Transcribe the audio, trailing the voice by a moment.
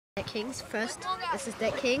Kings first. This is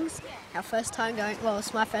Deck Kings. Our first time going. Well,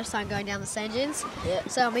 it's my first time going down the Sands. Yeah.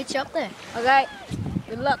 So I'll meet you up there. Okay.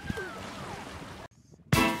 Good luck.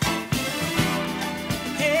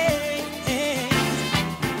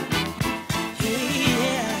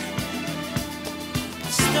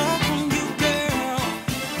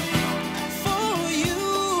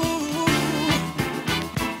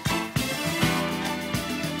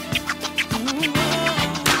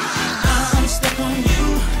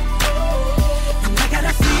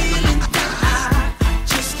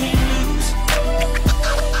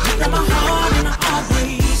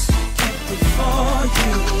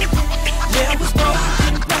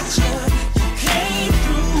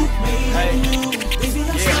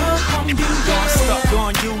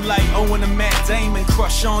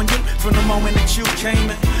 Crush on you from the moment that you came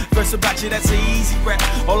in. Verse about you, that's an easy rap.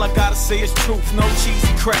 All I gotta say is truth, no cheesy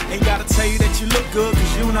crap. Ain't gotta tell you that you look good,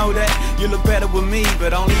 cause you know that. You look better with me,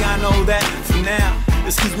 but only I know that for now.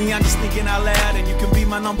 Excuse me, I'm just thinking out loud, and you can be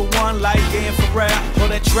my #1 like Gay and Pharrell. Or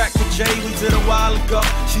that track with Jay we did a while ago.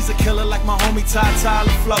 She's a killer like my homie Tyler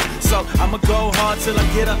Flow. So I'ma go hard till I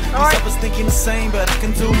get her. These others thinking the same, but I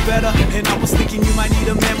can do better. And I was thinking you might need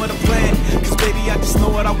a man with a plan. Cause baby, I just know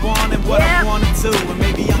what I want and what I wanna do. And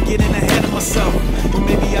maybe I'm getting ahead of myself. But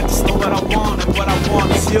maybe I just know what I want and what I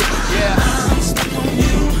want is you. Yeah. I'm stuck on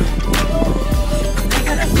you. I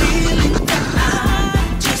got a feeling that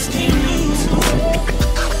I just can't lose.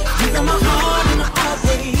 You got my heart and I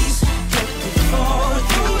always kept it for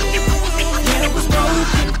you. Yeah, it was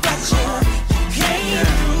broken, but you came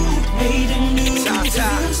through, made it new. I'm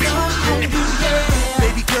stuck on you, yeah.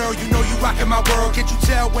 Baby girl, you know you rockin' my world. Can't you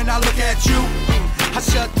tell when I look at you? I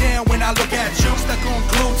shut down when I look at you. Stuck on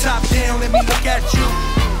glue, top down, let me look at you.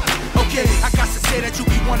 Okay, I got to say that you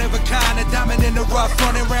be one of a kind. A diamond in the rough,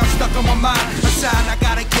 running around stuck on my mind. A sign, I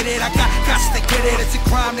gotta get it, I got to get it. It's a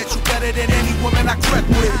crime that you better than any woman I crept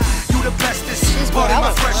with. You the bestest, part of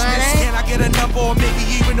my freshness. Can I get a number or maybe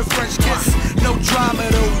even a French kiss? No drama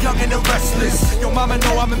though, young and the restless. Your mama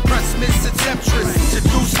know I'm impressed, Miss Temptress.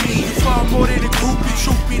 Seduce me, you far more than a groupie.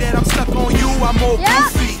 Truth be that I'm stuck on you, I'm more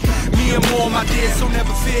goofy. Me and more, my dear, so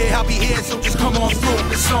never fear, I'll be here, so just come on through,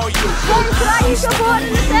 it's on you. Can I use your board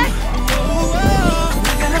in a sec?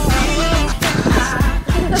 I got a feeling that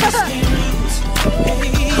I just can't lose.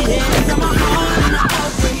 Yeah, got my heart and I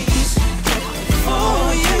always kept it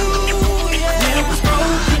for you. Yeah, it was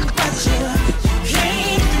broken, but you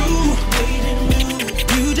came through, made it new.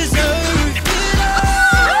 You deserve it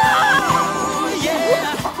all.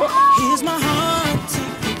 Yeah, here's my heart,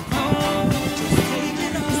 take it home. Just take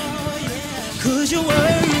it all, yeah. Cause you're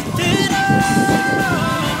worth it all.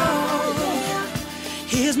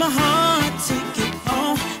 Here's my heart, take it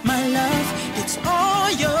all. My love, it's all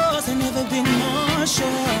yours. I've never been more sure.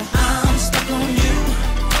 I'm stuck on you.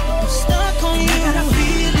 I'm stuck on you. I got a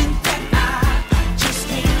feeling that I just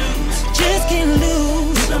can't lose. Just can't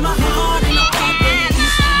lose. You got my heart and I always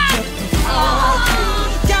kept it for you.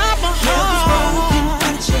 Got my heart,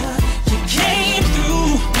 but you came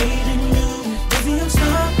through, made it new. Baby, I'm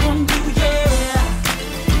stuck on you, yeah.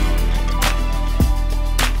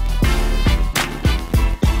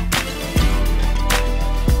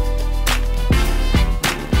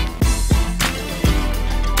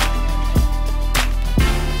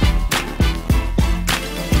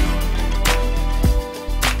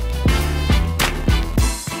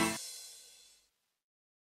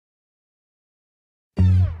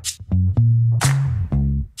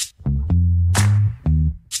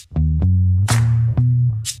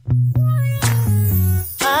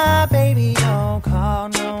 My baby don't call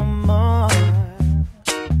no more.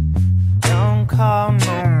 Don't call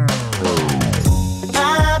no more.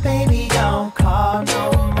 My baby don't call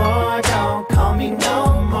no more. Don't call me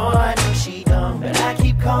no more. No, she don't, but I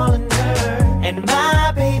keep calling her. And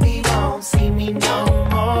my baby won't see me no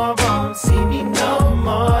more. Won't see me no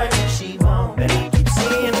more. No, she won't, but I keep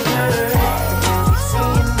seeing her. Keep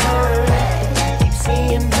seeing her. Keep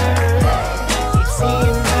seeing her. Keep seeing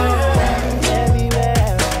her.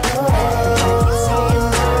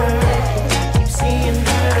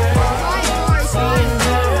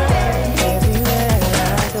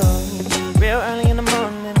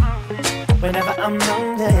 I'm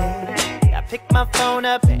lonely, I pick my phone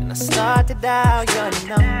up and I start to dial your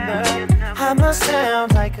number. I must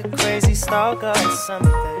sound like a crazy stalker or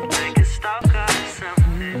something,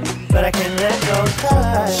 but I can't let go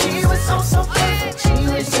 'cause she was so perfect. She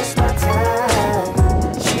was just my type.